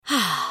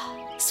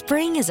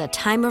Spring is a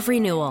time of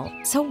renewal,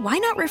 so why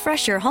not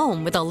refresh your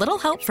home with a little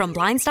help from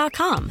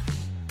Blinds.com?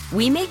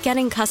 We make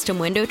getting custom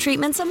window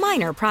treatments a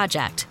minor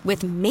project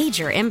with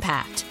major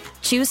impact.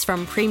 Choose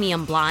from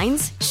premium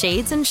blinds,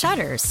 shades, and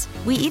shutters.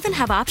 We even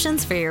have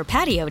options for your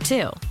patio,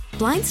 too.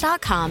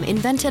 Blinds.com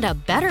invented a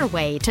better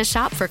way to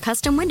shop for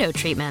custom window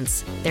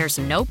treatments. There's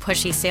no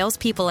pushy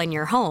salespeople in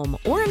your home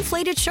or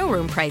inflated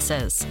showroom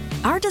prices.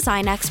 Our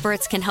design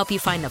experts can help you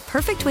find the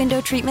perfect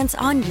window treatments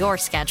on your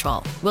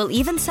schedule. We'll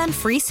even send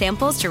free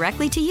samples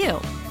directly to you.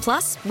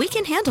 Plus, we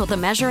can handle the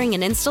measuring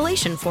and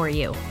installation for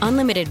you.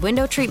 Unlimited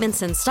window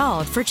treatments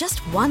installed for just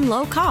one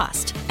low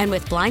cost. And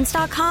with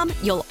Blinds.com,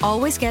 you'll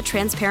always get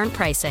transparent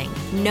pricing.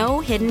 No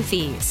hidden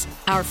fees.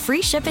 Our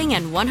free shipping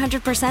and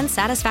 100%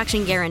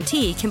 satisfaction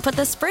guarantee can put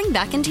the spring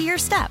back into your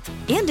step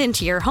and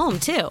into your home,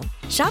 too.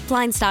 Shop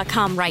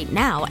Blinds.com right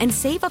now and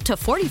save up to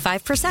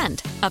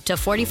 45%. Up to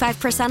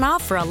 45%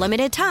 off for a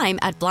limited time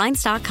at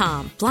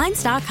Blinds.com.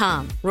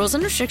 Blinds.com. Rules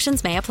and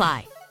restrictions may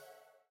apply.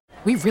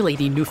 We really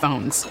need new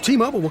phones.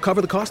 T-Mobile will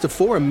cover the cost of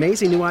 4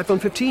 amazing new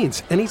iPhone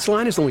 15s, and each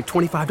line is only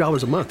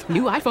 $25 a month.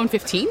 New iPhone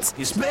 15s?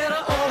 It's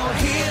better over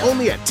here.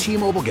 Only at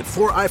T-Mobile, get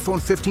 4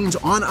 iPhone 15s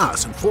on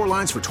us and 4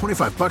 lines for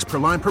 $25 per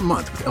line per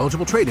month with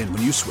eligible trade-in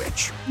when you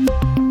switch.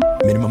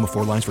 Minimum of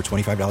 4 lines for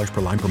 $25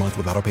 per line per month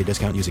with autopay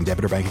discount using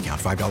debit or bank account.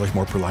 $5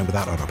 more per line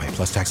without autopay,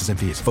 plus taxes and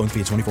fees. Phone fee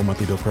at 24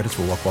 monthly bill credits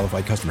for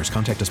well-qualified customers.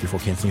 Contact us before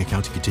canceling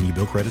account to continue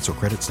bill credits or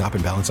credit stop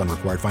and balance on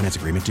required finance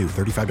agreement due.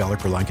 $35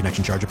 per line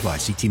connection charge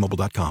applies. See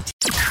T-Mobile.com.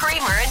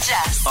 Kramer and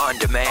Jess. On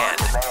demand.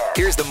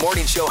 Here's the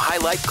morning show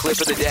highlight clip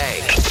of the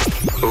day.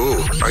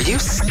 Ooh, are you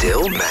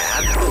still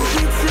mad?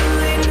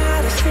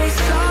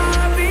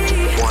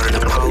 Want an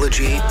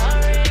apology?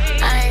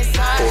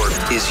 Or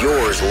is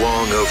yours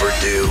long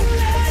overdue?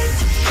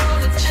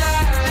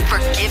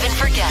 Forgive and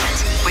Forget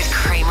with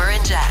Kramer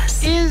and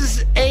Jess.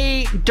 Is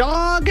a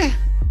dog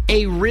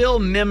a real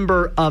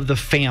member of the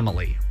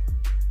family?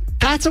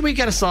 That's what we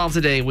got to solve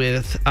today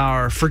with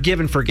our Forgive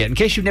and Forget. In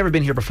case you've never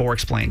been here before,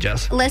 explain,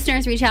 Jess.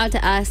 Listeners reach out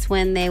to us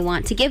when they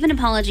want to give an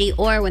apology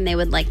or when they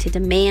would like to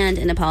demand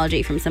an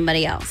apology from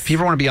somebody else. If you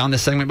ever want to be on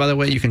this segment, by the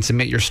way, you can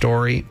submit your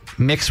story.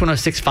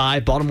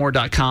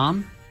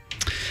 Mix1065baltimore.com.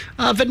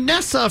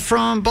 Vanessa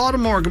from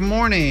Baltimore, good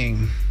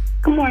morning.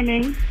 Good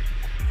morning.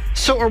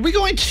 So are we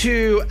going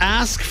to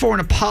ask for an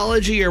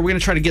apology or are we going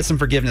to try to get some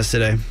forgiveness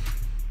today?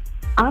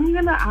 I'm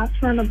going to ask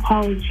for an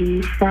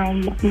apology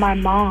from my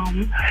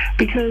mom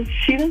because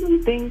she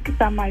doesn't think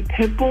that my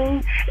pit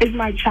bull is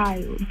my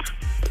child.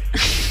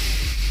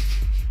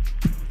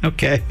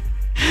 Okay.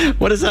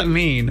 What does that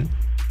mean?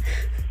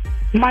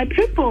 My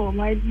pit bull,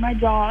 my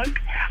dog,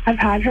 I've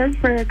had her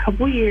for a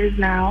couple years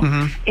now,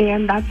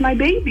 and that's my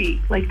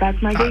baby. Like,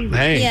 that's my baby.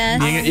 Hey, Yes.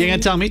 you're going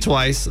to tell me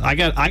twice. I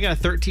got a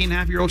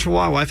 13-and-a-half-year-old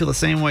Chihuahua I feel the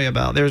same way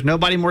about. There's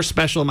nobody more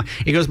special.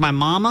 It goes my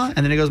mama,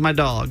 and then it goes my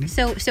dog.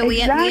 So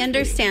we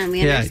understand.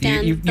 We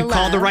understand. You the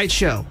called the love. right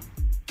show.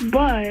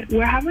 But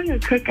we're having a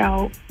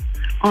cookout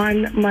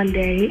on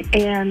Monday,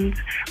 and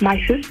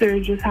my sister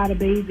just had a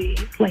baby,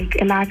 like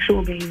an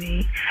actual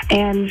baby.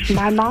 And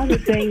my mom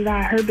is saying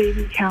that her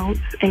baby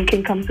counts and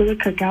can come to the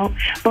cookout,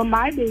 but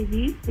my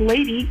baby,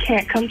 Lady,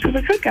 can't come to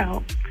the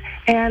cookout.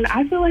 And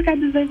I feel like I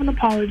deserve an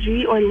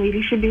apology, or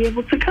Lady should be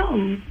able to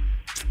come.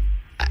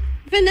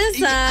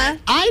 Vanessa.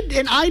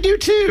 I do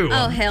too.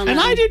 Oh, hell no. And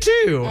I do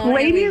too. Oh,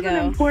 Lady here we is an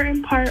go.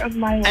 important part of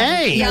my life,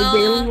 Hey. my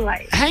daily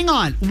life. Hang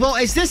on. Well,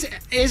 is this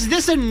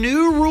a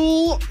new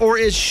rule, or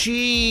is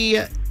she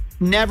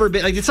never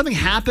been, like, did something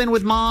happen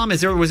with mom?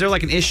 Was there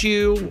like an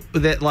issue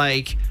that,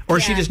 like, or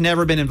has she just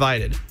never been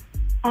invited?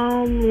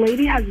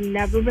 Lady has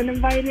never been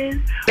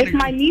invited. If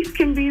my niece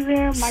can be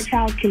there, my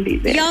child can be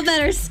there. Y'all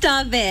better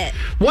stop it.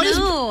 What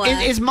No.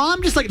 is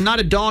mom just like not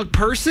a dog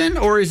person,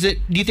 or is it?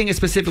 Do you think it's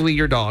specifically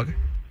your dog?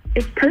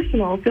 It's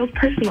personal. It feels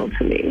personal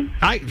to me.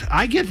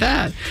 I get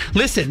that.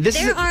 Listen,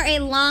 There are a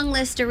long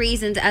list of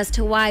reasons as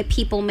to why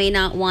people may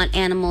not want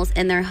animals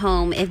in their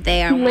home if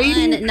they are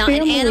Lady, not an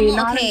family, animal.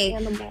 not Okay,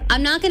 an animal.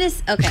 I'm not gonna.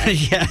 Okay,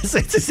 Yes,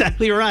 it's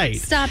exactly right.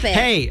 stop it.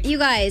 Hey, you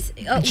guys.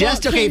 Jess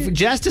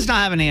does not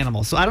have an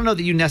animal, so I don't know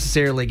that you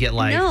necessarily get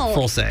like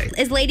full say.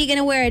 Is Lady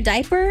gonna wear a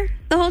diaper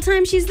the whole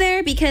time she's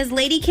there? Because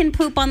Lady can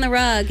poop on the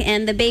rug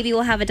and the baby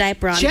will have a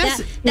diaper on.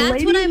 Jess, that's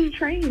Lady what is I'm.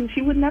 trained.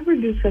 She would never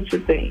do such a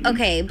thing.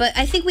 Okay, but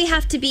I think we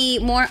have to be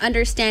more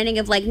understanding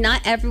of, like,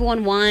 not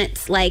everyone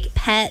wants like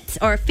pets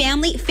or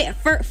family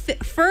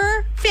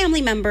fur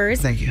family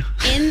members. Thank you.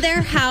 In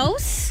their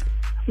house.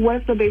 What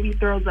if the baby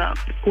throws up?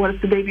 What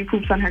if the baby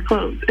poops on her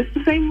clothes? It's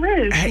the same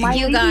risk. Hey, my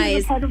you lady guys-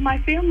 is a part of my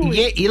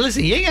family. Yeah,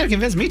 listen, you ain't got to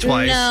convince me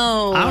twice.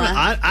 No.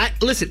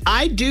 Listen,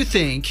 I do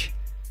think,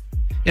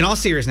 in all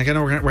seriousness, I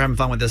know we're having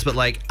fun with this, but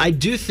like, I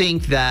do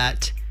think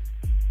that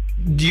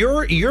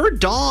your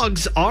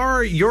dogs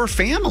are your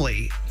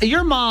family.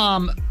 Your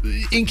mom,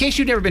 in case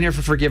you've never been here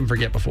for Forgive and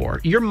Forget before,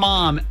 your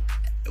mom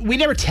we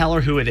never tell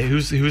her who it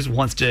is, who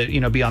wants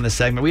to, be on this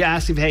segment. We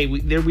ask if, hey, we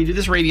do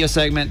this radio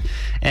segment,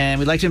 and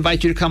we'd like to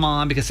invite you to come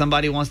on because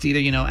somebody wants to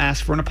either,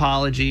 ask for an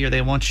apology or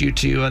they want you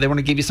to, they want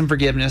to give you some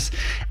forgiveness.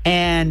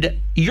 And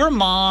your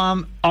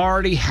mom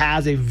already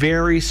has a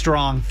very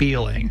strong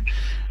feeling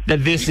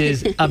that this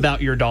is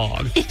about your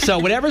dog. So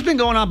whatever's been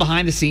going on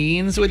behind the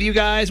scenes with you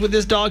guys with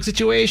this dog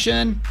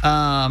situation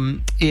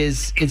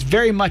is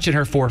very much in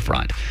her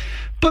forefront.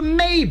 But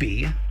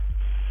maybe,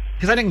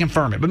 because I didn't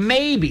confirm it, but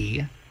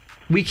maybe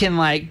we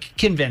can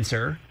convince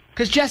her,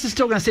 because Jess is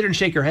still going to sit here and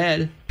shake her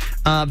head.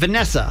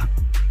 Vanessa.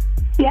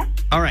 Yeah.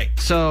 All right.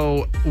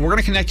 So we're going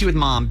to connect you with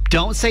Mom.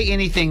 Don't say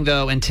anything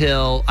though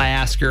until I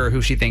ask her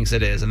who she thinks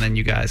it is, and then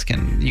you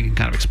can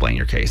kind of explain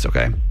your case.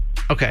 Okay.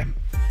 Okay.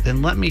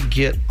 Then let me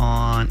get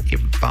on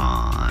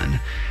Yvonne.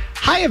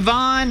 Hi,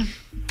 Yvonne.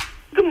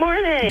 Good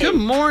morning. Good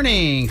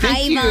morning.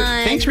 Hi,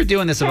 Yvonne. Thanks for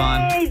doing this,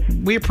 Yvonne. Hey.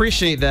 We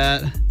appreciate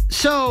that.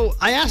 So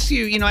I asked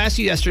you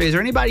yesterday, is there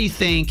anybody you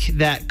think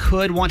that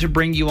could want to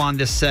bring you on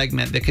this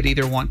segment that could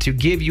either want to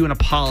give you an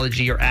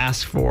apology or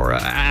ask for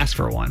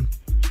one?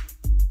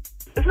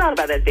 It's not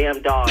about that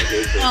damn dog,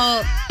 is it?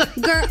 Oh,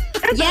 girl.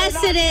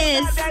 Yes, it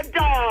is. About that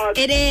dog.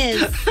 It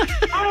is.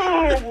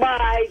 Oh,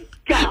 my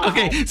God.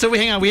 Okay, so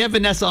hang on. We have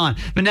Vanessa on.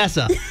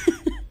 Vanessa.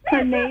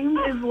 Her name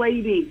is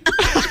Lady.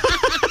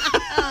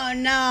 Oh,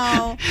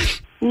 no.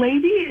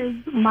 Lady is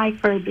my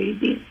fur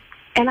baby.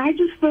 And I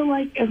just feel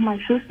like if my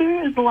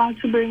sister is allowed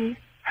to bring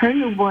her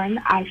newborn,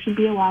 I should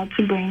be allowed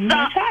to bring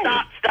my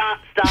child.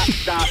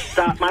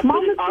 Stop. My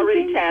Mom, foot is it's the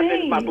already same tapping.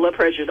 thing. My blood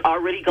pressure is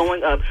already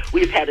going up.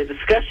 We've had a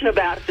discussion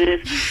about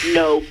this.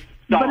 No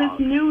dog. But it's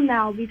new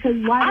now because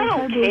why I does her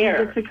don't baby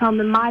care. get to come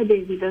and my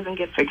baby doesn't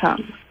get to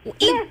come?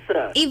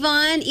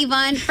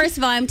 Yvonne, first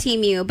of all, I'm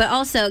Team You, but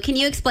also, can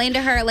you explain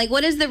to her,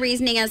 what is the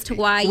reasoning as to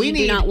why you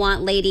do not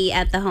want Lady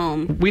at the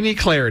home? We need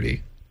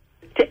clarity.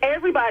 To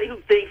everybody who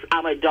thinks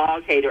I'm a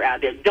dog hater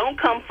out there, don't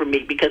come for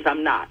me because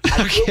I'm not.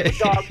 I grew up with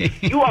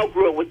dogs. You all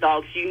grew up with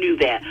dogs. You knew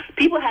that.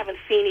 People haven't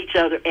seen each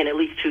other in at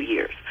least 2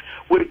 years.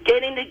 We're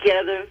getting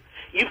together.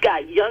 You've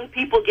got young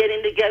people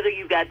getting together.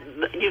 You've got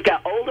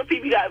older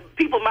people. You got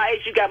people my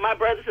age. You got my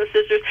brothers and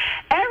sisters.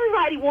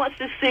 Everybody wants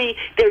to see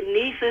their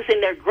nieces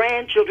and their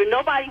grandchildren.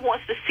 Nobody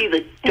wants to see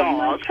the dog.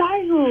 My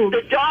child.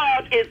 The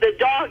dog is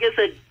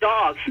a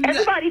dog.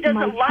 Everybody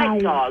doesn't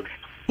like dogs.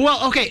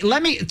 Well, okay,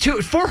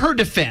 for her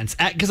defense,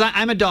 because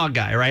I'm a dog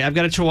guy, right? I've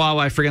got a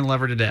Chihuahua. I freaking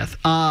love her to death.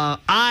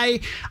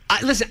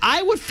 Listen,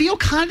 I would feel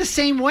kind of the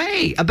same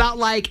way about,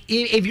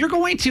 if you're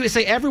going to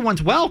say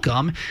everyone's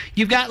welcome,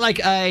 you've got,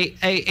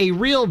 a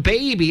real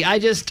baby.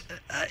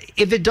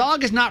 If the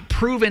dog is not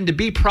proven to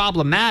be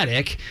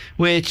problematic,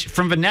 which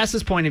from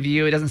Vanessa's point of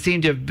view, it doesn't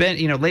seem to have been,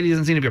 Lady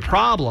doesn't seem to be a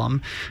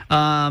problem.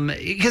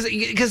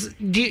 Because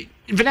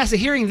Vanessa,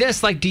 hearing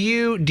this, do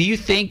you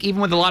think even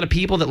with a lot of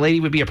people that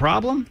Lady would be a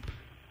problem?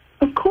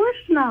 Of course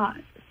not.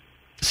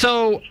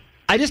 So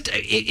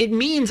it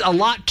means a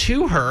lot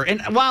to her. And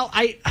while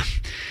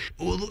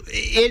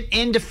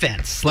in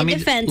defense,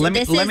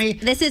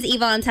 this is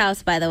Yvonne's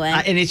house, by the way.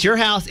 And it's your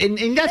house,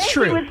 and that's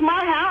true. It's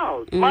my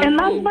house. And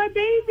that's my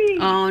baby.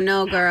 Oh,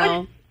 no,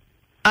 girl.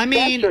 I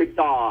mean, that's your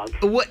dog.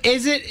 What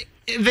is it,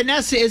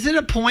 Vanessa? Is it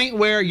a point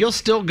where you'll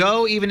still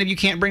go even if you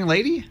can't bring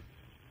Lady?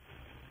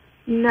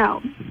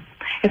 No.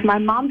 If my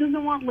mom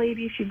doesn't want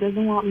Lady, she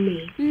doesn't want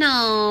me.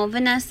 No,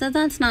 Vanessa,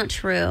 that's not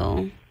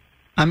true.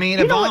 I mean,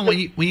 Yvonne, when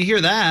you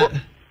hear that...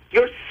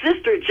 Your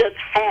sister just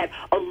had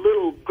a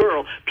little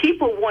girl.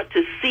 People want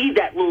to see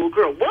that little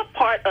girl. What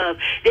part of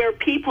there are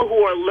people who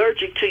are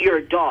allergic to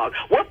your dog?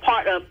 What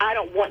part of I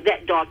don't want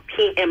that dog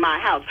peeing in my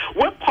house?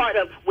 What part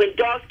of when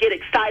dogs get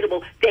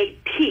excitable, they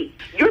pee?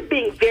 You're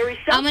being very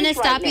selfish. I'm going to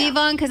stop you,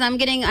 Yvonne, because I'm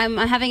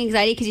having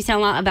anxiety because you sound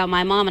a lot about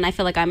my mom, and I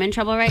feel like I'm in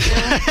trouble right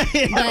now.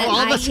 But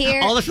all of us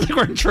like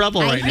we're in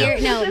trouble right now.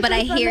 No, but I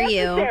hear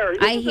you.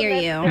 I hear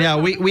you. Yeah,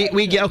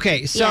 we get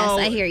okay. So yes,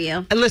 I hear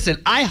you.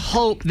 Listen, I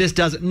hope this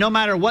doesn't. No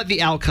matter what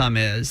the outcome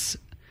is,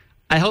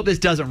 I hope this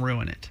doesn't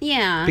ruin it.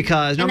 Yeah.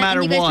 Because no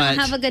matter you guys what,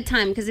 have a good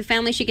time because the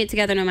family should get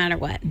together no matter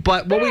what.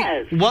 But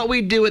what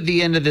we do at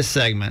the end of this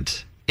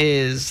segment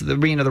is the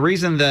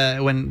reason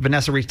that when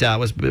Vanessa reached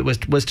out was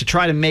to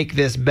try to make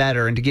this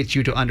better and to get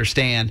you to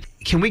understand.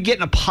 Can we get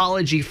an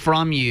apology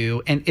from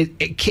you? And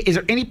is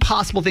there any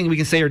possible thing we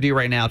can say or do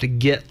right now to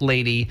get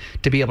Lady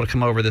to be able to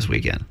come over this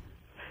weekend?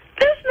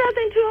 There's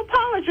nothing to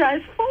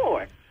apologize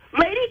for.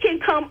 Lady can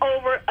come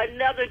over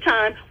another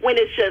time when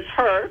it's just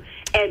her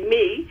and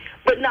me,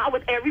 but not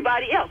with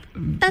everybody else.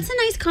 That's a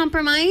nice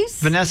compromise.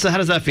 Vanessa, how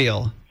does that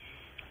feel?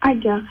 I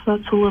guess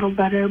that's a little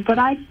better, but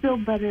I'd feel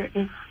better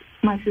if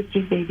my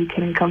sister's baby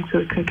couldn't come to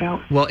the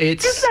cookout. Well,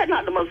 Isn't that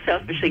not the most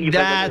selfish thing you've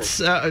ever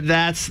heard?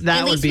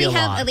 That would be a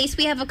lot. At least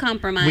we have a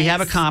compromise. We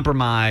have a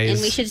compromise.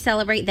 And we should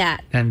celebrate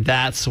that. And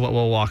that's what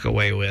we'll walk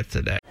away with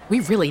today. We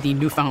really need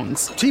new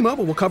phones.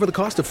 T-Mobile will cover the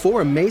cost of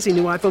 4 amazing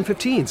new iPhone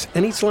 15s,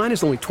 and each line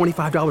is only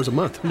 $25 a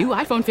month. New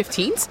iPhone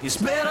 15s? It's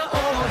better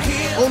over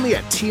here. Only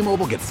at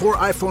T-Mobile, get 4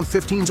 iPhone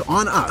 15s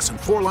on us and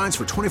 4 lines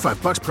for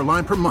 $25 per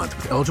line per month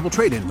with eligible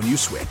trade-in when you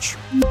switch.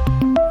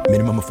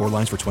 Minimum of 4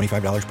 lines for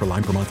 $25 per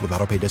line per month with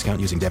auto pay discount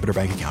using debit or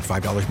bank account.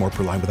 $5 more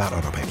per line without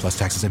auto pay, plus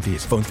taxes and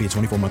fees. Phone fee at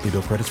 24 monthly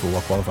bill credits for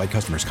well qualified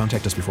customers.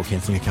 Contact us before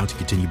canceling account to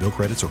continue bill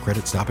credits or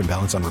credit stop and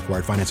balance on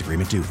required finance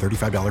agreement due.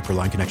 $35 per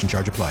line connection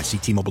charge applies. See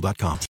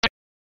T-Mobile.com.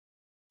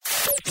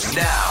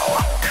 Now,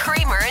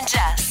 Kramer and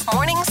Jess.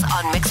 Mornings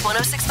on Mix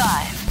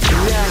 106.5.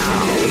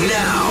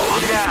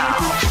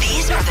 Now.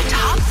 These are the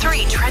top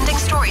 3 trending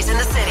stories in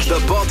the city.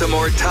 The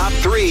Baltimore Top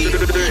 3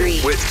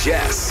 with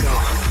Jess.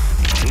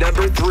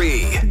 Number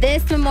 3.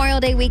 This Memorial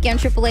Day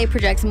weekend, AAA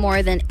projects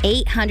more than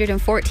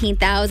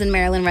 814,000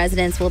 Maryland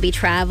residents will be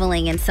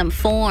traveling in some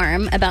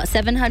form. About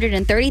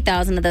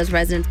 730,000 of those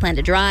residents plan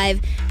to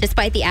drive,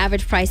 despite the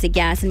average price of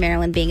gas in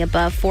Maryland being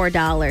above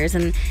 $4.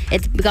 And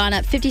it's gone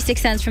up 56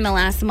 cents from the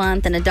last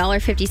month and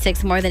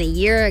 $1.56 more than a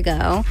year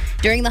ago.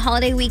 During the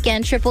holiday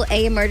weekend,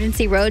 AAA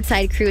emergency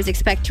roadside crews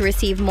expect to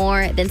receive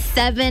more than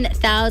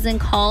 7,000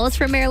 calls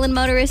from Maryland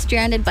motorists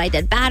stranded by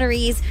dead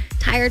batteries,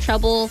 tire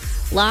trouble,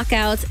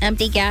 lockouts,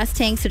 empty gas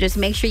tanks. So just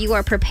make sure you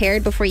are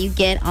prepared before you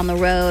get on the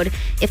road.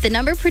 If the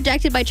number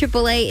projected by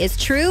AAA is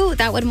true,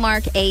 that would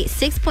mark a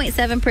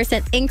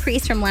 6.7%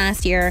 increase from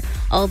last year,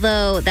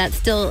 although that's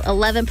still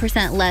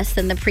 11% less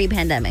than the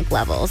pre-pandemic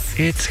levels.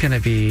 It's going to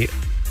be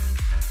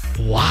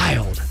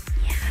wild.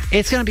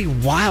 It's going to be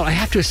wild. I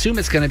have to assume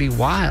it's going to be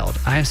wild.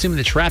 I assume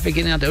the traffic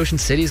getting out to Ocean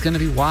City is going to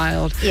be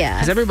wild. Yeah.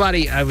 Because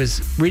everybody, I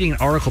was reading an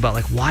article about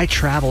like why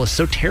travel is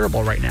so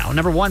terrible right now.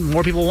 Number one,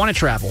 more people want to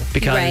travel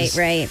because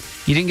Right.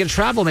 you didn't get to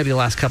travel maybe the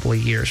last couple of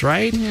years,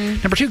 right?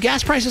 Mm-hmm. Number two,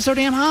 gas prices are so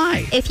damn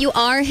high. If you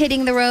are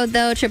hitting the road,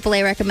 though,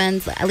 AAA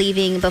recommends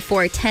leaving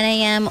before 10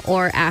 a.m.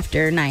 or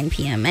after 9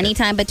 p.m.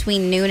 Anytime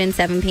between noon and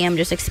 7 p.m.,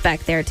 just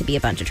expect there to be a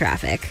bunch of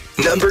traffic.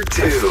 Number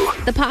 2.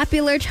 The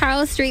popular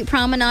Charles Street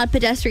Promenade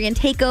pedestrian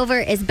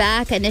takeover is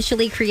back,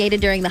 initially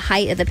created during the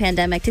height of the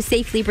pandemic to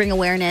safely bring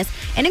awareness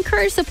and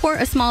encourage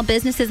support of small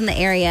businesses in the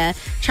area.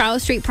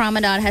 Charles Street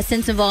Promenade has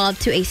since evolved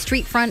to a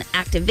street front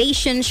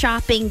activation,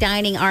 shopping,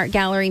 dining, art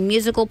gallery,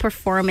 musical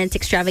performance,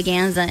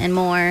 extravaganza, and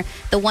more.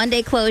 The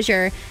one-day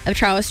closure of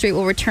Charles Street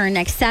will return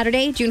next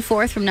Saturday, June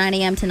 4th from 9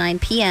 a.m. to 9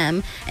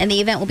 p.m., and the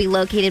event will be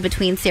located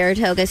between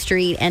Saratoga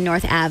Street and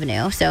North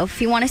Avenue. So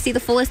if you want to see the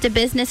full list of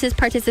businesses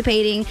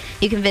participating,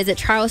 you can visit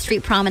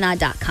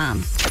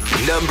charlesstreetpromenade.com.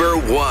 Number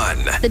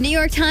 1. The New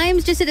York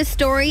Times just did a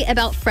story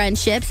about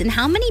friendships and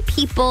how many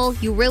people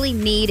you really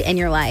need in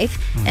your life.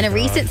 And a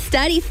recent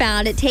study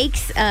found it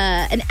takes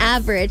an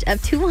average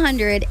of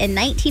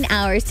 219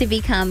 hours to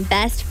become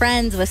best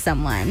friends with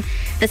someone.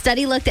 The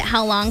study looked at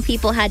how long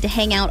people had to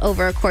hang out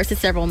over a course of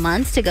several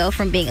months to go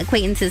from being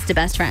acquaintances to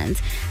best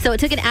friends. So it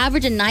took an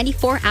average of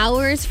 94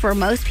 hours for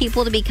most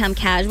people to become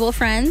casual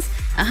friends,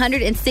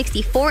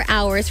 164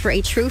 hours for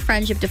a true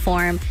friendship to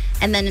form,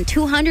 and then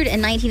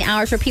 219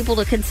 hours for people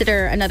to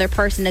consider another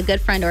person a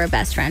good friend or a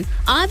best friend.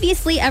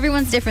 Obviously,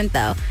 everyone's different,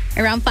 though.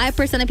 Around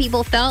 5% of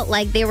people felt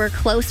like they were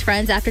close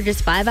friends after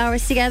just 5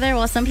 hours together,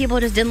 while some people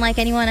just didn't like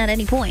anyone at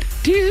any point.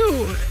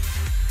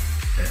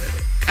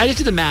 I just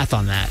did the math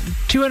on that.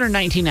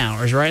 219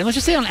 hours, right? And let's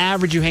just say on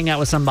average you hang out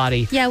with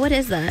somebody. Yeah, what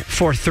is that?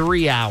 For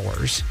 3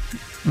 hours.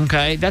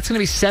 Okay, that's going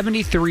to be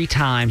 73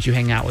 times you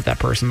hang out with that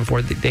person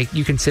before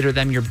you consider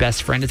them your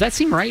best friend. Does that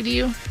seem right to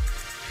you?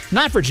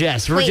 Not for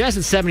Jess. For Jess,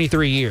 it's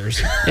 73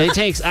 years. It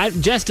takes.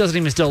 Jess doesn't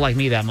even still like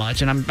me that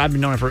much, and I've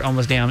been knowing her for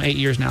almost 8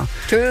 years now.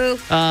 True.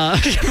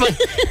 But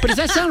does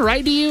that sound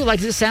right to you? Like,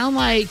 does it sound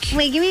like?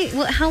 Wait, give me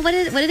what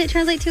did it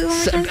translate to?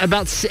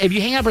 About if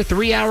you hang out for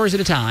 3 hours at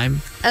a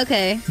time.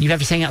 Okay. You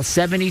have to hang out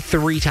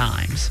 73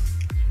 times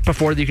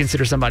before you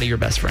consider somebody your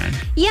best friend.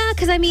 Yeah,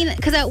 because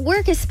at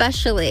work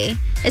especially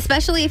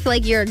if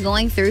like you're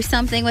going through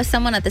something with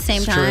someone at the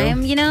same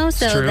time, you know,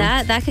 so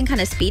that can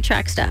kind of speed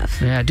track stuff.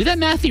 Yeah, do that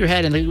math in your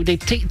head, and they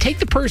take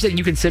the person that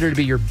you consider to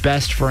be your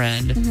best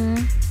friend.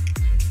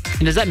 Mm-hmm.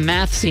 And does that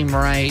math seem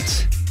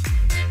right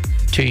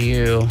to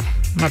you?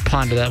 I might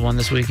ponder that one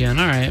this weekend.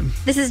 All right.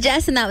 This is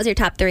Jess, and that was your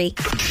top 3.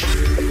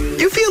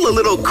 You feel a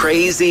little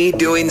crazy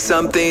doing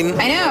something?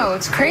 I know,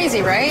 it's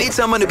crazy, right? Need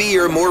someone to be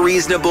your more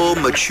reasonable,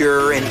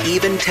 mature, and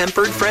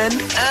even-tempered friend?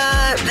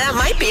 That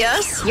might be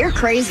us. You're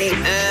crazy.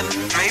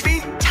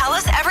 Maybe? Tell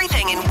us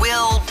everything and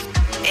we'll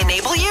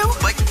enable you?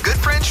 Like good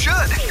friends should.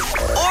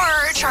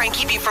 Or try and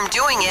keep you from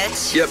doing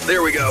it. Yep,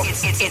 there we go.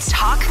 It's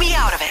Talk Me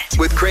Out of It.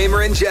 With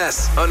Kramer and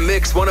Jess on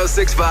Mix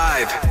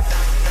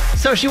 106.5.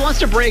 So she wants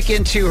to break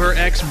into her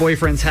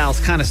ex-boyfriend's house,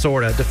 kind of,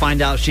 sort of, to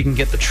find out she can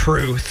get the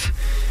truth.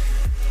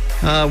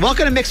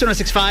 Welcome to Mix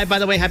 106.5. By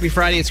the way, happy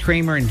Friday. It's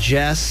Kramer and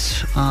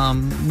Jess.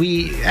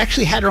 We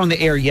actually had her on the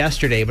air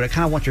yesterday, but I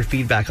kind of want your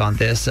feedback on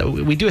this. So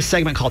we do a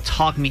segment called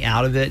Talk Me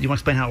Out of It. You want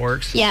to explain how it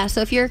works? Yeah,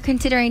 so if you're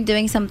considering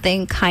doing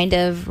something kind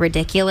of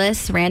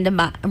ridiculous, random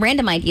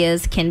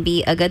ideas can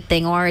be a good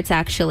thing, or it's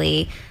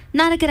actually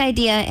not a good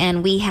idea,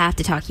 and we have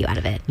to talk you out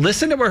of it.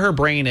 Listen to where her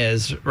brain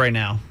is right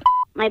now.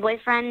 My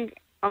boyfriend,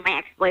 or my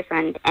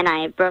ex-boyfriend, and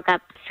I broke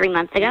up 3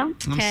 months ago.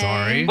 I'm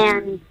sorry.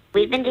 And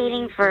we've been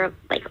dating for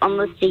like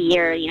almost a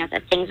year, you know, so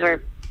things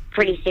were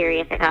pretty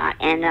serious, I thought.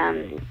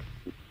 And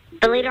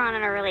but later on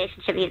in our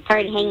relationship, he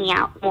started hanging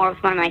out more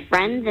with one of my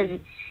friends, and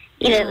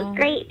it was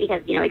great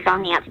because, we could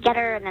all hang out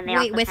together. And then they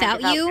Wait,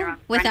 without you?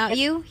 Without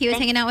you? He was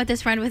hanging out with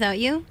his friend without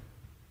you?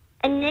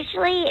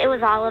 Initially, it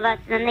was all of us,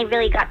 and then they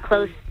really got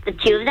close, the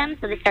two of them,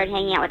 so they started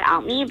hanging out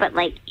without me. But,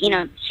 she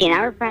and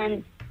I were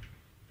friends.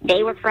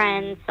 They were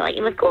friends, so, it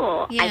was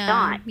cool, I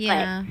thought.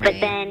 But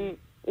then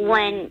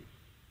when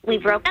we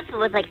broke up, it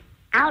was,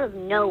 out of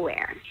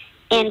nowhere.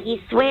 And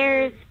he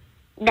swears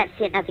that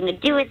she had nothing to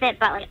do with it,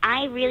 but,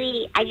 I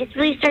just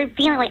really started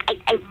feeling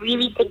I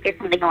really think there's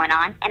something going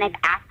on. And I've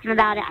asked him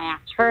about it, I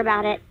asked her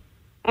about it,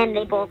 and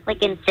they both,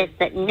 insist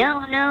that,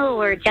 no,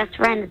 we're just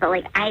friends.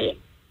 But, I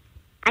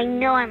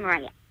know I'm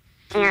right.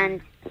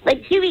 And,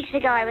 2 weeks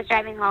ago, I was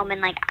driving home,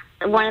 and,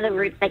 one of the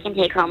routes I can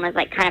take home was,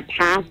 kind of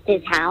past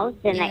his house,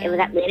 and it was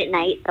at late at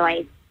night, so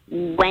I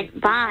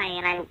went by,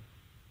 and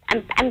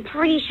I'm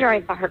pretty sure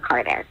I saw her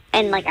car there.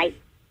 And, I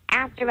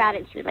asked her about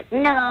it, and she was like,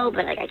 no,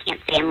 but, I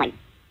can't say I'm,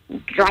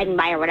 driving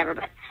by or whatever.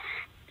 But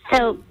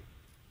so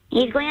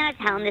he's going out of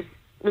town this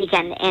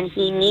weekend, and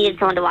he needed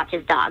someone to watch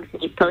his dogs, and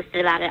he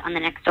posted about it on the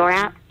Nextdoor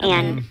app.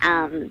 And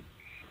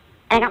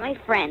I got my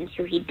friend,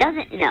 who he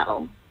doesn't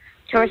know,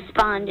 to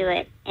respond to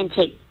it and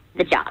take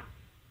the job.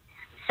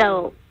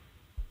 So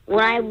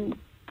what I'm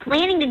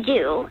planning to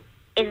do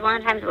is one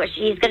of the times where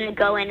she's going to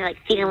go in and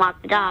feed and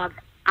walk the dog,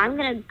 I'm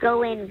going to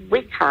go in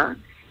with her,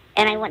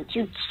 and I want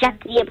to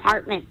check the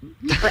apartment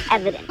for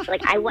evidence.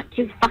 I want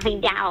to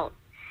find out.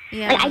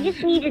 Yeah. I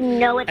just need to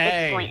know at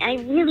this point, and I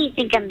really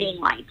think I'm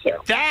being lied to.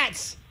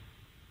 That's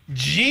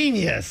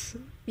genius.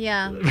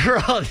 Yeah.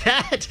 Bro,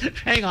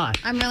 hang on.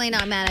 I'm really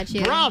not mad at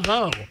you.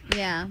 Bravo.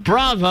 Yeah.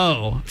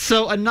 Bravo.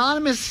 So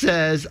Anonymous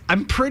says,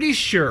 I'm pretty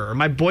sure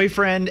my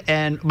boyfriend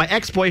and my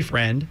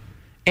ex-boyfriend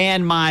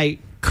and my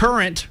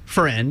current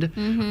friend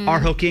are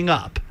hooking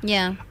up.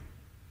 Yeah.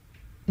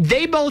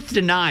 They both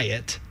deny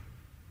it.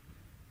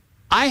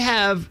 I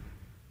have,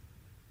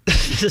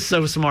 this is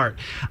so smart.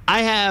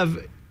 I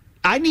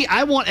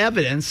want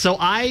evidence, so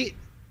I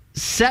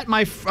set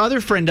my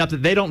other friend up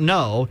that they don't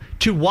know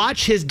to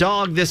watch his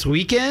dog this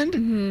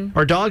weekend,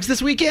 or dogs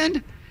this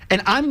weekend,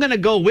 and I'm going to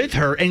go with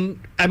her. And,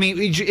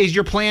 is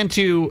your plan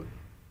to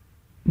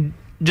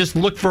just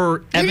look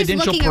for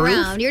evidential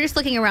proof? You're just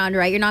looking around,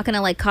 right? You're not going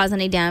to, cause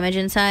any damage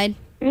inside?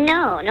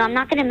 No, I'm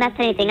not going to mess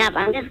anything up.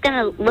 I'm just going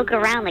to look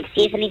around,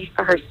 see if any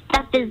of her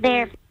stuff is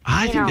there.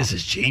 I think this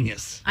is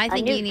genius. I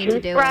think you need to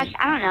do it.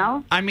 I don't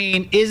know.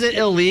 Is it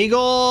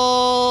illegal?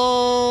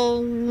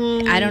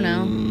 I don't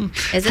know.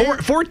 Is it?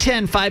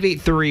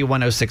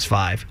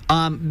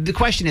 410-583-1065. The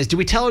question is, do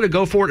we tell her to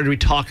go for it or do we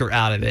talk her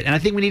out of it? And I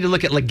think we need to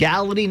look at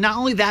legality. Not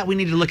only that, we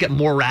need to look at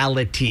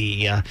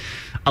morality a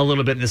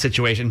little bit in the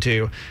situation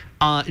too.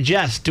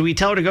 Jess, do we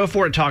tell her to go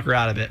for it or talk her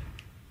out of it?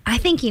 I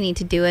think you need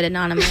to do it,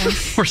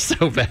 Anonymous. We're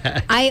so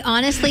bad. I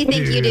honestly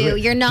think you do.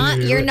 You're not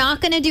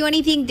going to do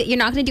anything. You're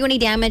not going to do any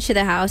damage to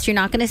the house. You're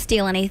not going to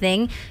steal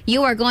anything.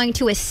 You are going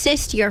to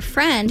assist your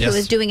friend who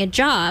is doing a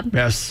job.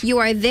 Yes. You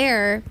are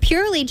there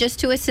purely just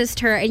to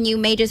assist her, and you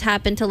may just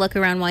happen to look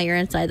around while you're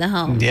inside the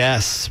home.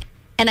 Yes.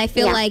 And I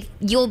feel like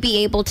you'll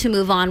be able to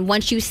move on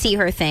once you see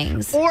her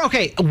things. Or,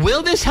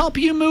 will this help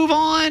you move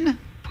on?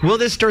 Will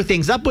this stir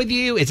things up with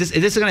you? Is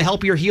this going to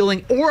help your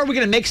healing? Or are we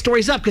going to make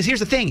stories up? Because here's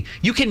the thing.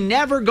 You can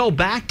never go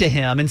back to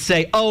him and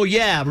say, oh,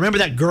 yeah, remember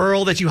that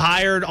girl that you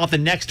hired off the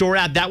Nextdoor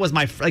app? That was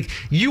my...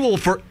 you will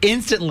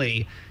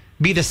instantly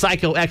be the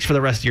psycho ex for the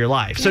rest of your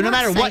life. So no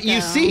matter what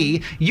you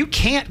see, you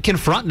can't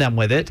confront them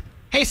with it.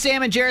 Hey,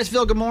 Sam in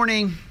Jarrettsville, good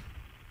morning.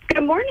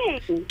 Good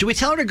morning. Do we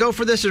tell her to go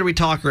for this or do we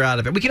talk her out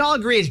of it? We can all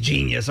agree it's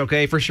genius,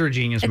 okay? For sure,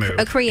 genius move.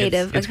 A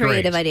creative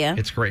idea.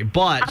 It's great.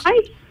 But...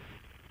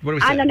 What do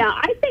we say? I don't know.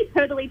 I say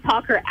totally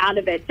talk her out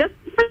of it. Just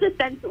for the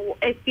sense,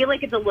 I feel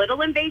like it's a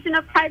little invasion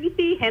of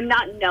privacy, him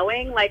not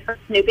knowing, her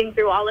snooping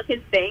through all of his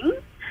things.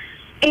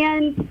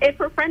 And if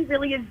her friend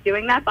really is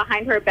doing that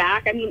behind her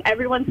back,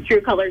 everyone's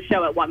true colors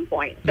show at one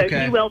point. So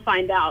he will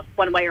find out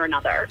one way or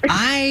another.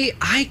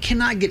 I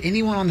cannot get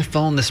anyone on the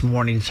phone this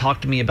morning to talk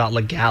to me about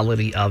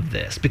legality of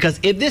this. Because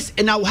if this...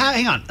 And now,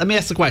 hang on. Let me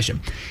ask the question.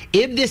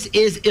 If this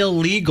is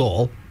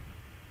illegal,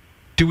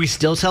 do we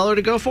still tell her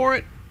to go for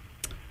it?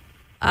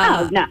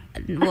 No.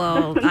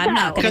 Well, I'm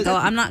not going to go.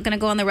 I'm not going to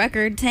go on the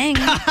record saying.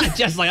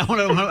 Just I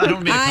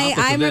don't.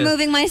 I'm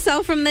removing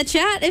myself from the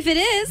chat if it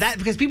is.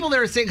 Because people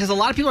there are saying, because a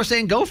lot of people are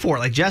saying go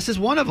for it. Jess is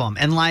one of them.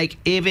 And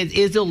if it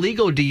is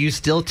illegal, do you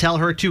still tell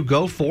her to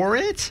go for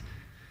it?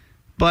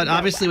 But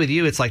obviously with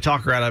you, it's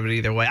talk her out of it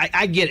either way.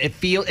 I get it.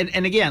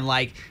 And again,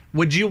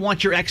 would you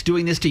want your ex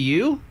doing this to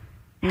you?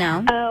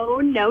 No. Oh,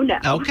 no.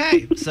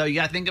 Okay. So you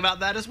got to think about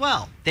that as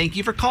well. Thank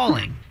you for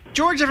calling.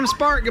 Georgia from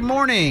Spark, good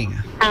morning.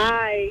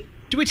 Hi.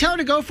 Do we tell her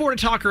to go for it or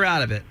talk her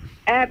out of it?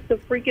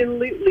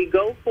 Absolutely,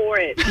 go for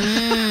it.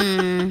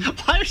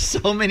 Why are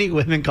so many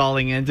women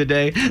calling in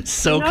today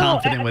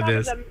confident with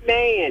this?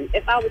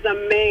 If I was a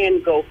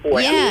man, go for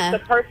it. Yeah.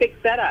 It's the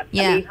perfect setup.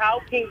 Yeah.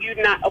 How can you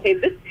not?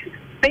 Okay,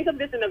 think of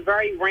this in a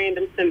very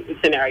random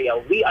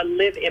scenario. We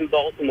live in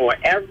Baltimore.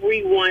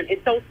 Everyone,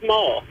 it's so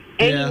small.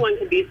 Anyone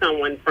can be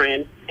someone's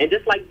friend. And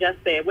just like Jess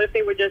said, what if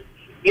they were just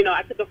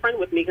I took a friend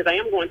with me because I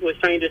am going to a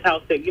stranger's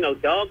house to,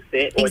 dog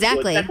sit or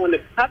to check on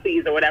the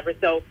puppies or whatever.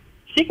 So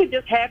she could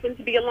just happen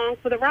to be along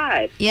for the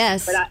ride.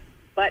 Yes.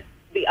 But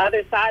the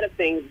other side of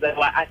things, though,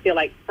 I feel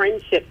like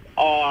friendships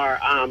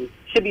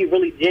should be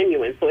really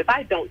genuine. So if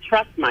I don't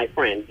trust my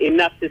friend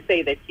enough to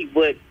say that she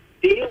would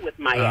deal with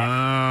my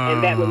ex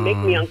and that would make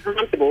me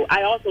uncomfortable,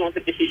 I also don't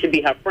think that she should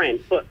be her friend.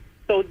 So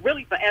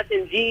really for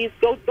SNGs,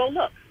 go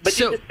look. But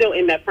you're still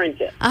in that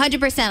friendship.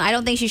 100%. I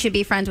don't think she should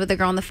be friends with the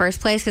girl in the first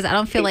place because I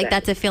don't feel like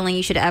that's a feeling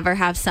you should ever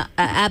have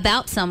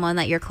about someone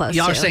that you're close to.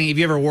 Y'all are saying if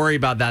you ever worry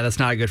about that, that's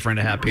not a good friend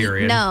to have,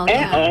 period. No.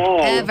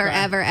 Ever.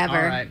 All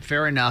right,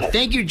 fair enough.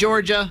 Thank you,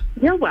 Georgia.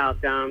 You're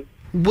welcome.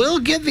 We'll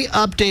get the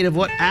update of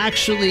what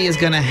actually is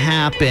going to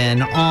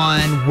happen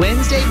on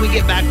Wednesday. We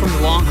get back from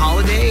the long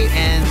holiday,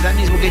 and that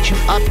means we'll get you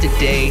up to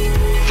date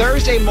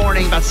Thursday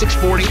morning about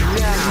 6:40.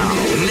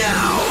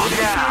 Now.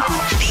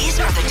 These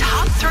are the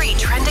top 3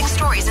 trending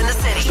stories in the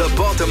city. The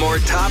Baltimore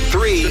Top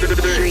 3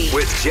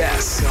 with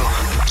Jess.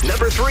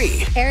 Number 3.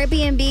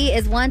 Airbnb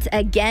is once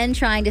again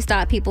trying to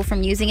stop people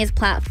from using its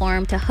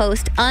platform to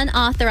host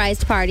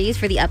unauthorized parties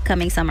for the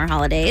upcoming summer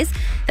holidays.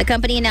 The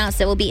company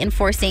announced it will be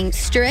enforcing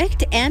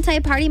strict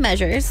anti-party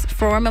measures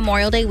for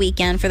Memorial Day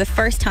weekend for the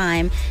first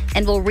time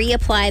and will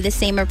reapply the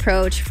same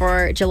approach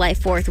for July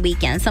 4th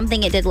weekend,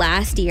 something it did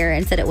last year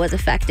and said it was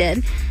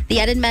affected. The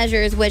added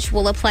measures, which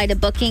will apply to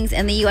bookings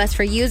in the U.S.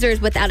 for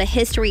users without a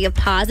history of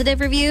positive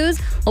reviews,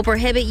 will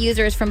prohibit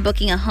users from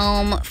booking a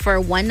home for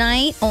one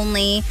night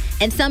only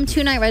and some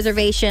 2-night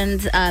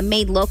reservations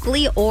made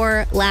locally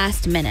or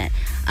last minute.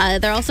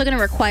 They're also going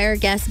to require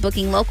guests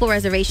booking local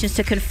reservations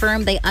to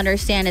confirm they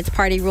understand its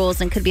party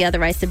rules and could be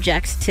otherwise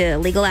subject to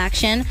legal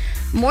action.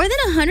 More than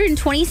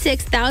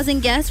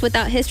 126,000 guests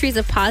without histories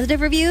of positive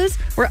reviews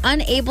were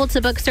unable to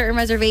book certain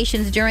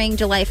reservations during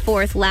July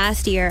 4th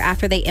last year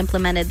after they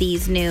implemented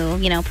these new,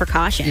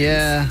 precautions.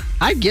 Yeah,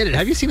 I get it.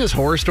 Have you seen those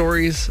horror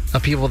stories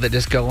of people that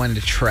just go in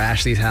to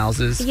trash these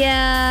houses?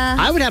 Yeah.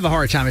 I would have a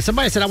hard time. If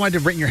somebody said I wanted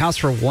to rent your house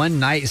for one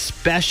night,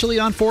 especially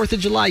on 4th of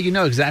July, you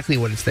know exactly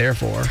what it's there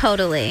for.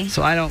 Totally.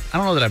 So I don't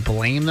know that I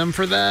blame them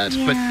for that.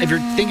 Yeah. But if you're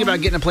thinking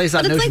about getting a place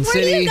out in Ocean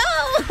City, where do you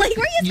go?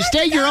 Where you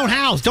stay at your own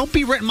house. Don't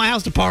be renting my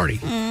house to party.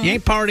 You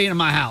ain't partying in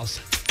my house.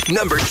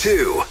 Number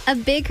 2. A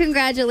big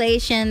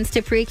congratulations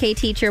to pre-K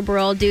teacher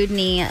Beryl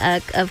Dudney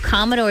of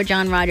Commodore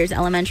John Rogers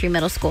Elementary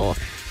Middle School.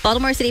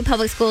 Baltimore City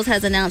Public Schools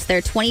has announced their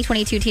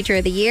 2022 Teacher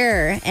of the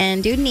Year,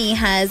 and Dudney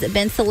has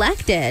been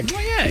selected.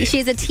 Oh,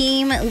 she's a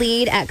team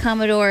lead at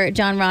Commodore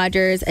John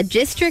Rogers, a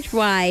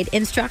district-wide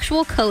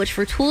instructional coach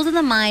for Tools of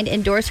the Mind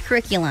endorsed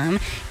curriculum,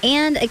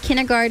 and a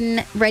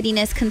kindergarten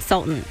readiness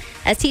consultant.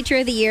 As Teacher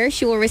of the Year,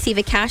 she will receive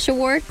a cash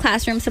award,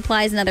 classroom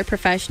supplies, and other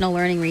professional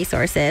learning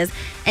resources.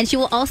 And she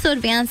will also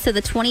advance to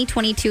the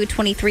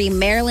 2022-23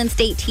 Maryland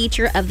State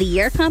Teacher of the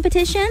Year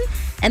competition.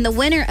 And the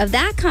winner of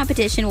that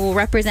competition will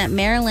represent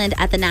Maryland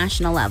at the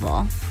national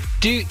level.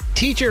 Do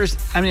teachers,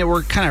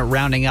 we're kind of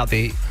rounding out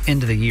the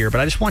end of the year, but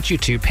I just want you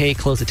to pay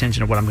close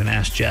attention to what I'm going to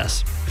ask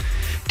Jess.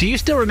 Do you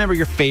still remember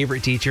your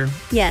favorite teacher?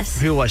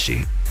 Yes. Who was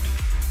she?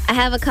 I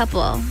have a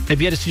couple.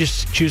 If you had to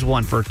just choose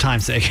one for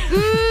time's sake.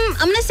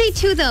 I'm going to say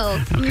 2, though.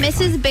 Okay,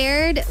 Mrs. Fine.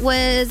 Baird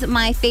was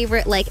my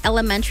favorite,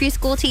 elementary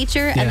school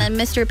teacher, and then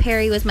Mr.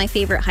 Perry was my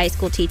favorite high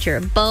school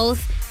teacher. Both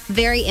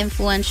very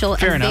influential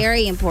and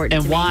very important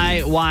and to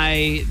me.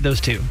 Why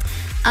those 2?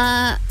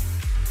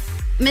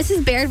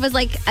 Mrs. Baird was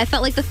I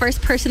felt like the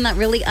first person that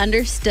really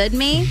understood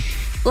me.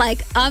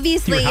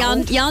 Obviously,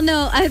 y'all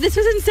know, this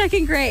was in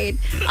 2nd grade.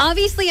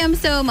 Obviously, I'm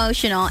so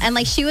emotional. And,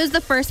 she was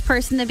the first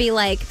person to be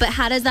but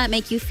how does that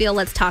make you feel?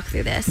 Let's talk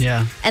through this.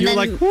 Yeah. And then,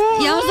 I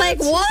was like,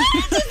 what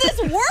is this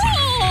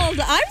world?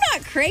 I'm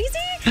not crazy.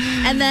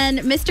 And then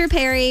Mr.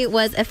 Perry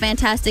was a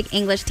fantastic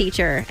English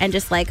teacher and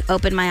just,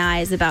 opened my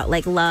eyes about,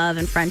 love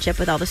and friendship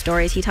with all the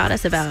stories he taught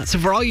us about. So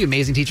for all you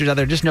amazing teachers out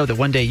there, just know that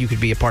one day you could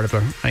be a part of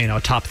a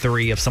top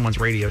 3 of someone's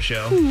radio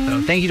show. Mm-hmm.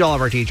 So thank you to all of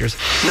our teachers.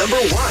 Number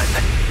 1.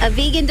 A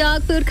vegan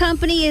dog food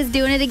company is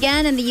doing it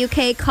again in the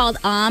UK called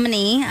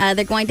Omni.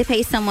 They're going to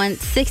pay someone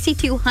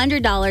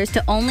 $6,200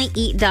 to only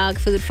eat dog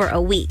food for a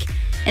week.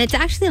 And it's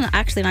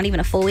actually not even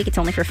a full week. It's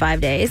only for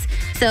 5 days.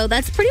 So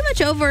that's pretty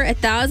much over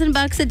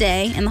 $1,000 a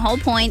day. And the whole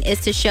point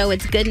is to show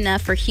it's good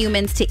enough for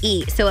humans to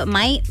eat. So it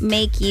might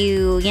make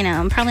you,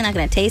 probably not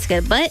going to taste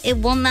good, but it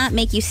will not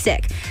make you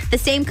sick. The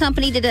same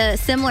company did a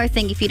similar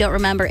thing, if you don't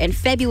remember, in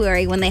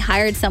February when they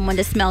hired someone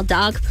to smell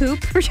dog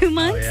poop for 2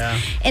 months. Oh, yeah.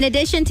 In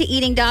addition to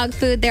eating dog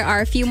food, there are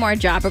a few more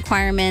job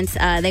requirements.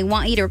 They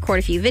want you to record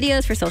a few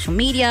videos for social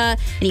media,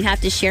 and you have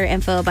to share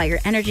info about your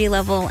energy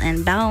level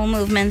and bowel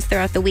movements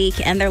throughout the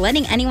week. And they're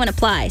letting anyone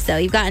apply. So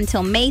you've got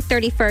until May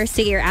 31st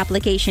to get your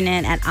application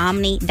in at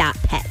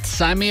omni.pet.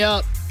 Sign me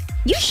up.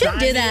 You should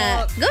do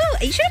that. Go.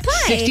 You should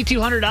apply.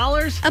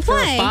 $6,200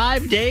 apply. For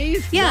 5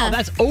 days? Yeah. No,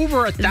 that's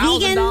over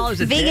 $1,000 a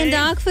day. Vegan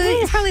dog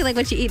food is probably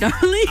what you eat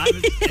normally.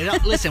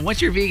 Listen,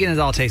 once you're vegan, it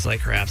all tastes like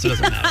crap, so it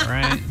doesn't matter,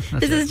 right?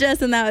 This is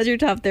Jess, and that was your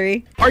top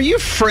 3. Are you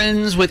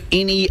friends with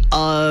any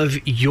of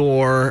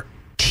your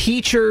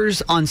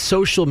teachers on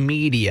social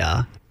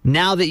media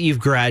now that you've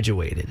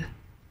graduated?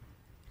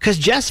 Because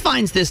Jess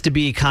finds this to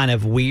be kind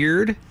of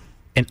weird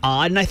and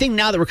odd. And I think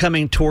now that we're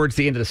coming towards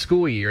the end of the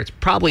school year, it's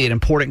probably an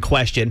important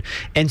question.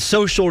 And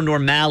social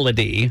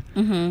normality,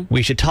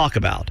 we should talk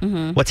about.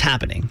 What's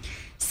happening?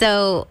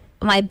 So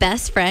my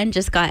best friend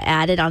just got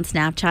added on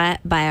Snapchat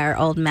by our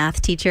old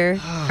math teacher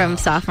from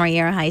sophomore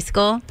year of high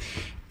school.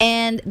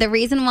 And the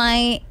reason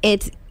why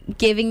it's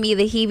giving me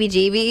the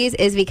heebie-jeebies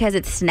is because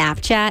it's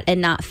Snapchat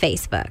and not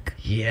Facebook.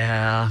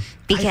 Yeah.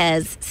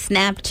 Because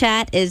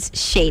Snapchat is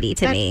shady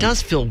to me. That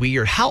does feel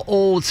weird. How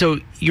old? So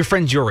your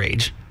friend's your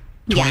age,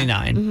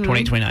 29,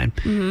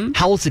 29.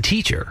 How old's the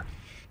teacher?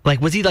 Like,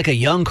 was he like a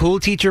young, cool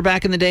teacher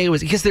back in the day?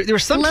 Because there were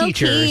some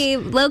teachers.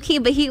 Low key,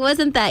 but he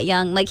wasn't that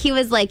young. Like, he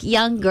was like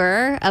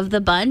younger of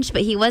the bunch,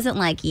 but he wasn't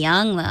like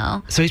young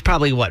though. So he's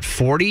probably what,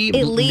 40?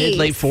 At least.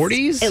 Mid-late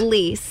 40s? At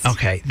least.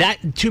 Okay.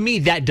 That, to me,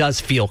 that does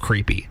feel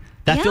creepy.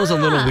 That feels a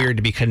little weird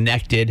to be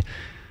connected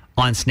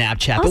on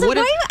Snapchat. But what?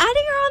 Why are you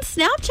adding her on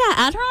Snapchat?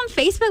 Add her on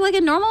Facebook like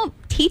a normal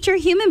teacher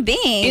human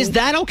being. Is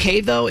that okay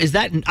though? Is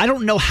that, I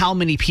don't know how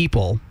many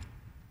people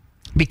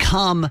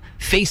become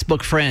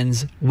Facebook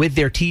friends with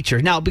their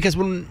teachers. Now, because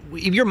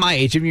if you're my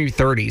age, if you're in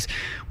your 30s,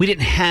 we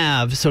didn't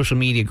have social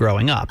media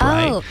growing up,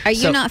 right? Oh, are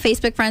you not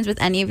Facebook friends with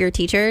any of your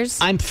teachers?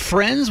 I'm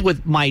friends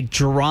with my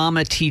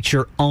drama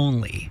teacher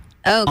only.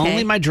 Oh, okay.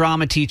 Only my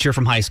drama teacher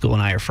from high school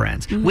and I are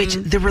friends, which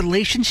the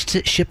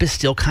relationship is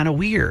still kind of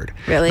weird.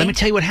 Really? Let me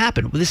tell you what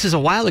happened. Well, this is a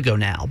while ago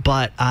now,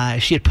 but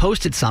she had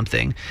posted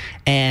something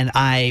and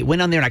I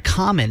went on there and I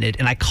commented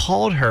and I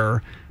called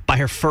her by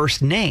her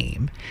first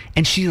name,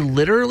 and she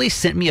literally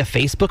sent me a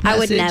Facebook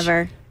message. I would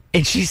never.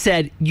 And she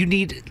said, you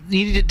need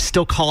to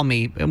still call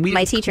me. And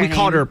my teacher We name.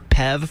 called her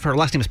Pev. Her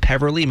last name is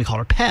Peverly, and we called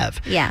her Pev.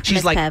 Yeah, she's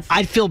Miss like, Pev.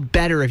 I'd feel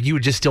better if you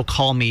would just still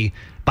call me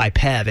by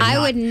Pev. And I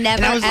would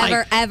never,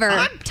 ever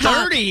I'm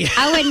talk. 30.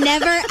 I would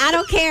never, I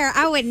don't care.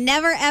 I would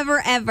never,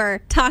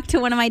 ever talk to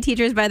one of my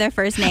teachers by their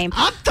first name.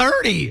 I'm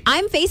 30.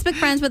 I'm Facebook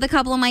friends with a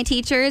couple of my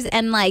teachers,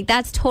 and like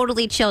that's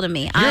totally chill to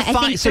me. I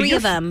think three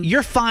of them.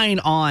 You're fine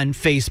on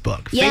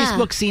Facebook. Yeah.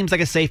 Facebook seems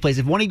like a safe place.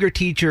 If one of your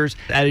teachers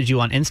added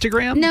you on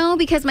Instagram? No,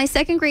 because my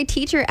second grade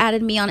teacher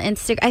added me on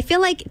Instagram. I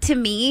feel like, to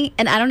me,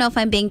 and I don't know if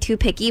I'm being too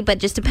picky, but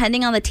just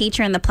depending on the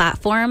teacher and the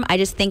platform, I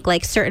just think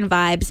like certain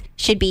vibes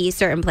should be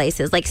certain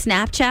places. Like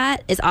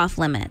Snapchat is off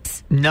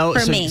limits. No,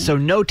 for me. So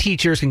no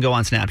teachers can go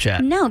on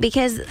Snapchat. No,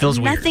 because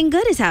nothing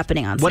good is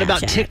happening on Snapchat. What about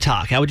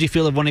TikTok? How would you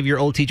feel if one of your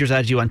old teachers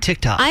added you on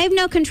TikTok? I have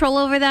no control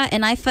over that,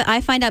 and I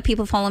find out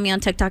people follow me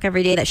on TikTok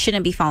every day that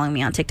shouldn't be following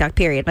me on TikTok,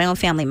 period. My own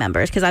family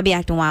members, because I'd be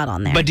acting wild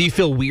on there. But do you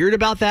feel weird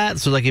about that?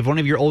 So like if one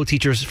of your old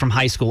teachers from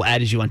high school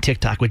added you on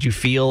TikTok, would you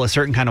feel a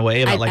certain kind of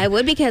way about I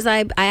would, because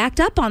I act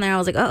up on there. I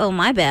was like, oh,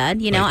 my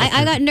bad. You know,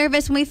 I got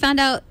nervous when we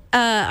found out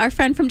our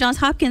friend from Johns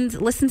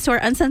Hopkins listens to our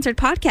Uncensored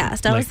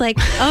podcast. I was like,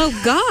 oh,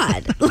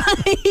 God.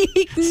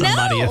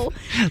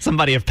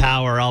 Somebody of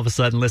power all of a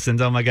sudden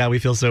listens. Oh, my God, we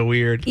feel so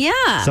weird. Yeah.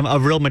 A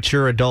real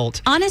mature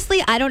adult.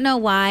 Honestly, I don't know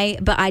why,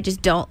 but I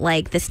just don't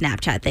like the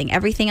Snapchat thing.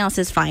 Everything else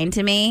is fine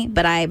to me,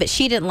 but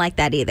she didn't like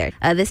that either.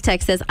 This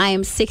text says, I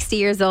am 60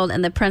 years old,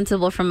 and the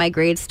principal from my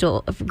grade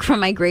school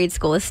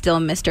is still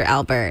Mr.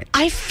 Albert.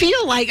 I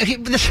feel like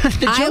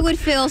I would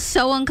feel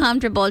so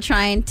uncomfortable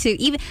trying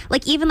to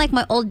even like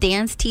my old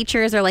dance teachers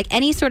or like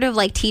any sort of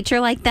like teacher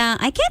like that.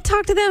 I can't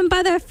talk to them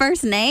by their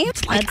first name.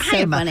 It's like, That's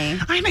so funny.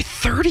 I'm a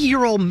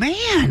 30-year-old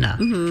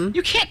man.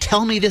 You can't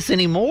tell me this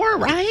anymore,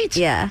 right?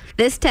 Yeah.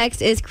 This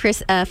text is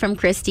from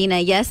Christina.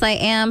 Yes, I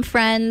am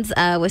friends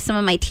with some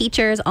of my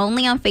teachers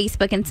only on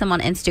Facebook and some on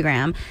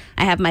Instagram.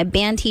 I have my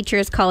band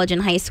teachers, college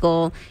and high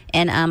school,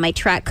 and my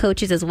track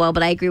coaches as well.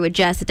 But I agree with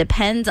Jess. It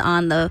depends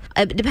on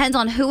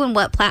who and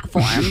what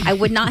platform. I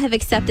would not have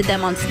accepted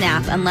them on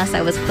Snap unless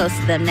I was close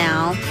to them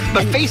now.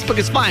 But Facebook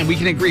is fine. We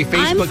can agree.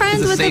 Facebook I'm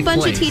friends is with a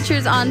bunch place. of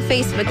teachers on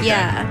Facebook. Okay.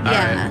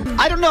 Yeah. Right.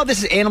 I don't know if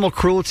this is animal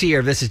cruelty or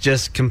if this is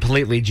just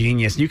completely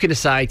genius. You can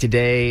decide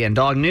today in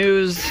Dog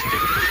News.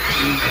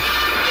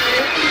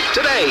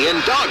 Today in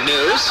Dog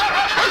News.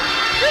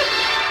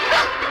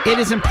 It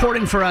is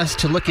important for us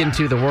to look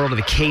into the world of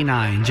the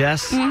canine,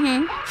 Jess.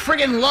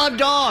 Friggin' love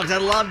dogs. I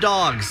love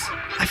dogs.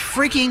 I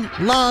freaking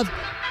love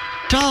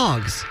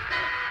dogs.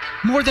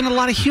 More than a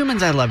lot of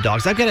humans, I love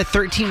dogs. I've got a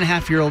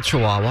 13-and-a-half-year-old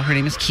Chihuahua. Her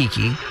name is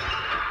Kiki.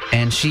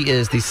 And she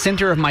is the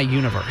center of my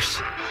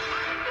universe.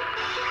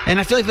 And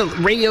I feel like the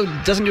radio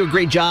doesn't do a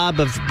great job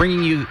of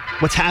bringing you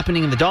what's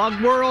happening in the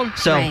dog world.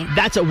 So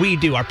that's what we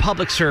do, our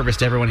public service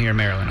to everyone here in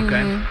Maryland,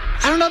 okay?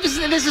 I don't know if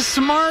this is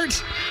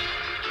smart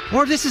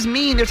or if this is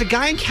mean. There's a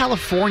guy in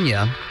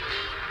California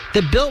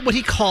that built what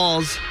he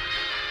calls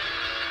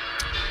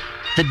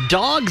the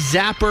Dog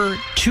Zapper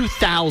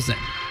 2000.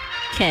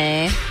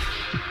 Okay.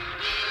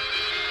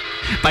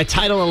 By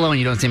title alone,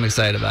 you don't seem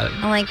excited about it.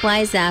 I'm like,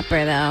 why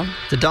Zapper, though?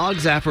 The Dog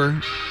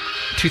Zapper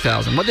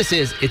 2000. What this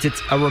is, it's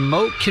a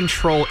remote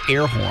control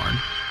air horn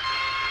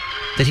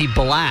that he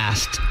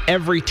blasts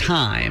every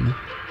time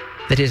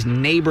that his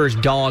neighbor's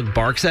dog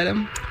barks at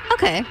him.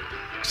 Okay.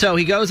 So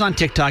he goes on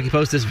TikTok, he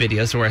posts this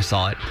video, so where I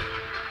saw it.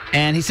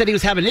 And he said he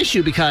was having an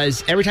issue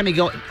because every time he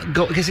go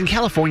because in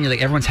California,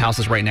 like everyone's house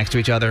is right next to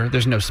each other.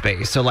 There's no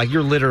space. So like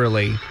you're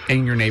literally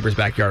in your neighbor's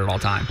backyard at all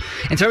time.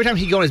 And so every time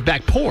he'd go on his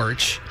back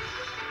porch,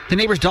 the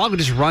neighbor's dog would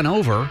just run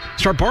over,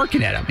 start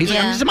barking at him. He's like,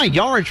 I'm just in my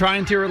yard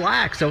trying to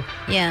relax. So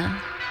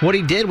what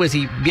he did was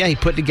he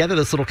put together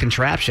this little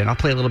contraption. I'll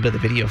play a little bit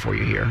of the video for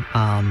you here.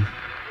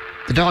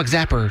 The Dog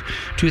Zapper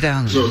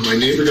 2000. So my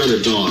neighbor got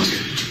a dog,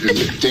 and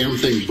the damn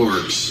thing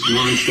barks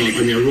nonstop.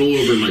 I mean, I roll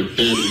over in my bed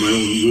in my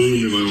own room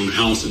in my own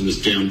house, and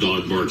this damn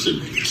dog barks at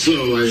me. So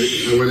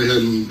I went ahead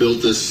and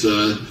built this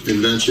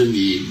invention,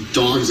 the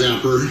Dog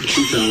Zapper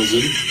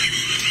 2000,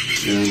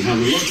 and have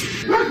a look.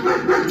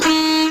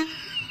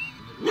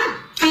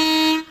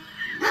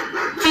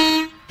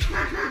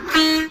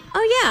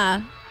 Oh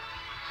yeah,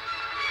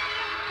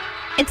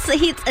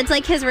 it's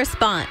like his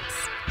response.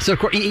 So,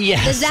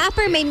 yes. The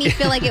zapper made me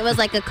feel like it was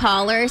like a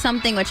collar or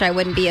something, which I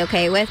wouldn't be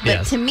okay with.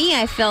 But to me,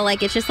 I feel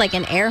like it's just like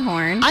an air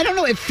horn. I don't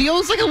know. It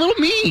feels like a little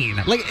mean.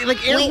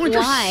 Like air horns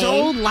are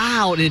so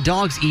loud in a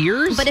dog's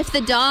ears. But if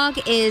the dog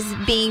is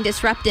being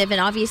disruptive, and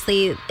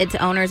obviously its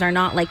owners are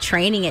not like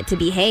training it to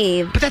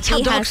behave. But that's how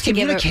dogs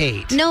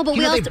communicate. No, but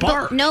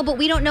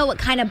we don't know what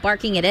kind of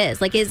barking it is.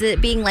 Like, is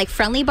it being like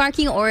friendly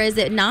barking or is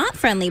it not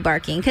friendly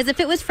barking? Because if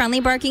it was friendly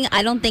barking,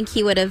 I don't think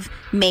he would have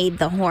made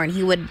the horn.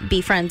 He would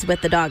be friends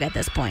with the dog at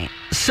this point.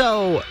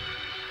 So,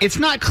 it's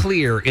not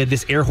clear if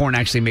this air horn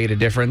actually made a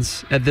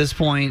difference at this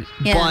point,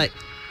 but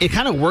it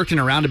kind of worked in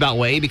a roundabout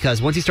way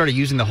because once he started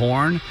using the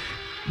horn,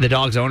 the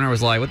dog's owner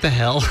was like, what the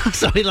hell?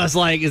 So he was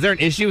like, is there an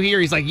issue here?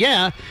 He's like,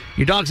 yeah,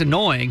 your dog's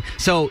annoying.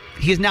 So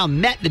he has now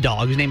met the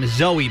dog, whose name is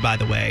Zoe, by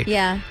the way.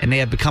 Yeah. And they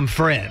have become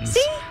friends.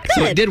 See? Good.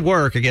 So it did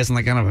work, I guess, in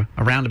like kind of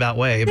a roundabout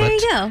way. There but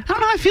you go. I don't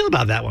know how I feel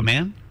about that one,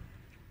 man.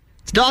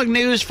 It's dog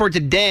news for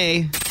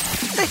today.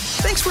 Hey,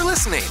 thanks for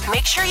listening.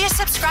 Make sure you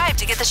subscribe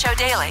to get the show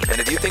daily. And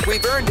if you think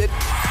we've earned it,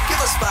 give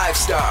us 5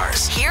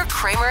 stars. Hear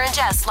Kramer and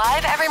Jess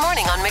live every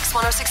morning on Mix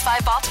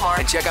 106.5 Baltimore.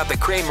 And check out the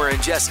Kramer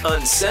and Jess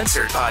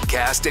Uncensored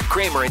podcast at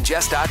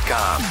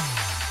kramerandjess.com.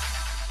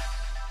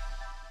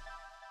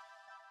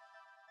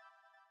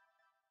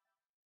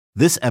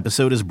 This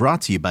episode is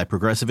brought to you by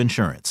Progressive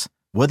Insurance.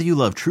 Whether you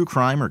love true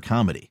crime or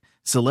comedy,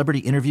 celebrity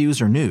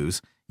interviews or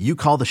news, you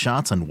call the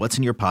shots on what's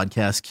in your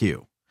podcast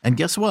queue. And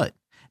guess what?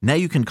 Now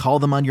you can call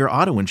them on your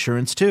auto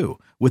insurance too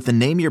with the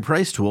Name Your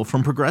Price tool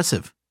from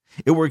Progressive.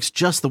 It works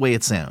just the way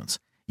it sounds.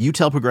 You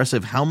tell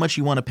Progressive how much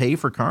you want to pay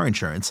for car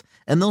insurance,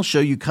 and they'll show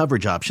you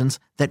coverage options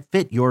that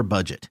fit your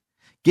budget.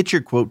 Get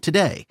your quote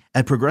today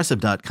at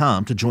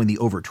Progressive.com to join the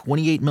over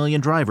 28 million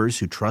drivers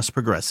who trust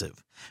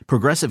Progressive.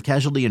 Progressive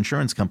Casualty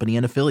Insurance Company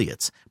and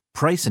Affiliates.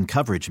 Price and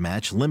coverage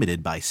match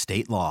limited by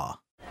state law.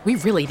 We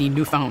really need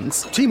new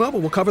phones. T-Mobile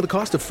will cover the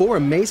cost of 4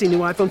 amazing new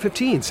iPhone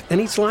 15s, and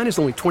each line is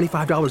only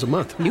 $25 a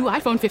month. New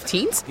iPhone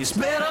 15s? It's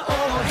better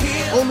over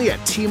here. Only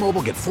at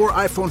T-Mobile, get 4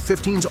 iPhone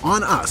 15s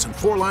on us and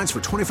 4 lines for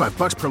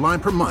 $25 per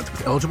line per month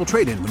with eligible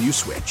trade-in when you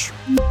switch.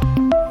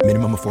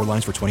 Minimum of 4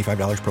 lines for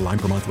 $25 per line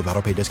per month with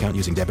autopay discount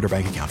using debit or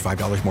bank account.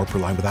 $5 more per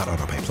line without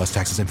autopay, plus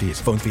taxes and fees.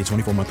 Phone fee at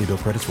 24 monthly bill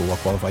credits for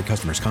well-qualified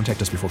customers. Contact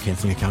us before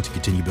canceling account to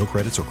continue bill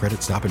credits or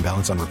credit stop and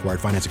balance on required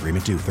finance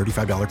agreement due.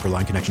 $35 per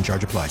line connection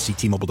charge applies. See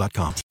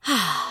T-Mobile.com.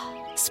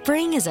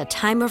 Spring is a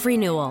time of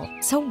renewal,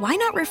 so why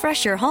not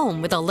refresh your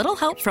home with a little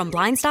help from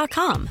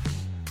Blinds.com?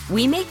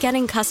 We make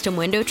getting custom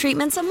window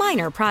treatments a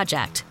minor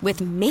project with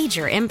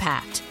major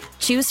impact.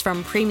 Choose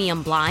from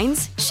premium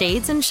blinds,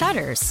 shades, and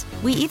shutters.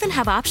 We even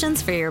have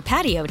options for your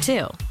patio,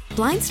 too.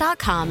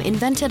 Blinds.com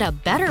invented a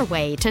better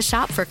way to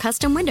shop for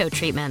custom window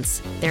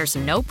treatments. There's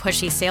no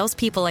pushy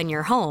salespeople in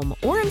your home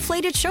or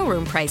inflated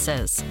showroom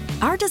prices.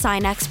 Our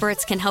design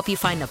experts can help you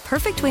find the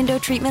perfect window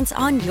treatments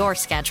on your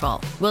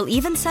schedule. We'll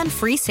even send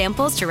free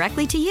samples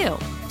directly to you.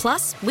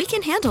 Plus, we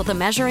can handle the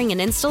measuring and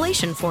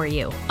installation for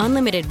you.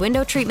 Unlimited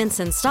window treatments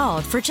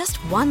installed for just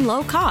one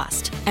low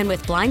cost. And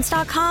with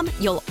Blinds.com,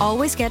 you'll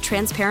always get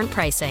transparent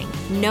pricing.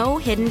 No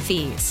hidden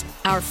fees.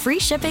 Our free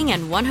shipping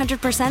and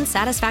 100%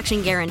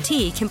 satisfaction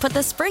guarantee can put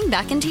the spring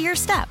back into your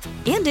step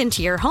and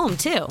into your home,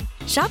 too.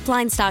 Shop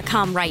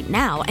Blinds.com right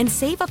now and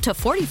save up to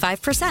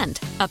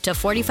 45%. Up to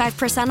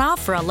 45%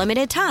 off for a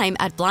limited time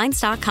at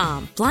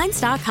Blinds.com.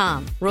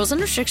 Blinds.com. Rules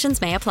and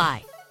restrictions may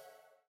apply.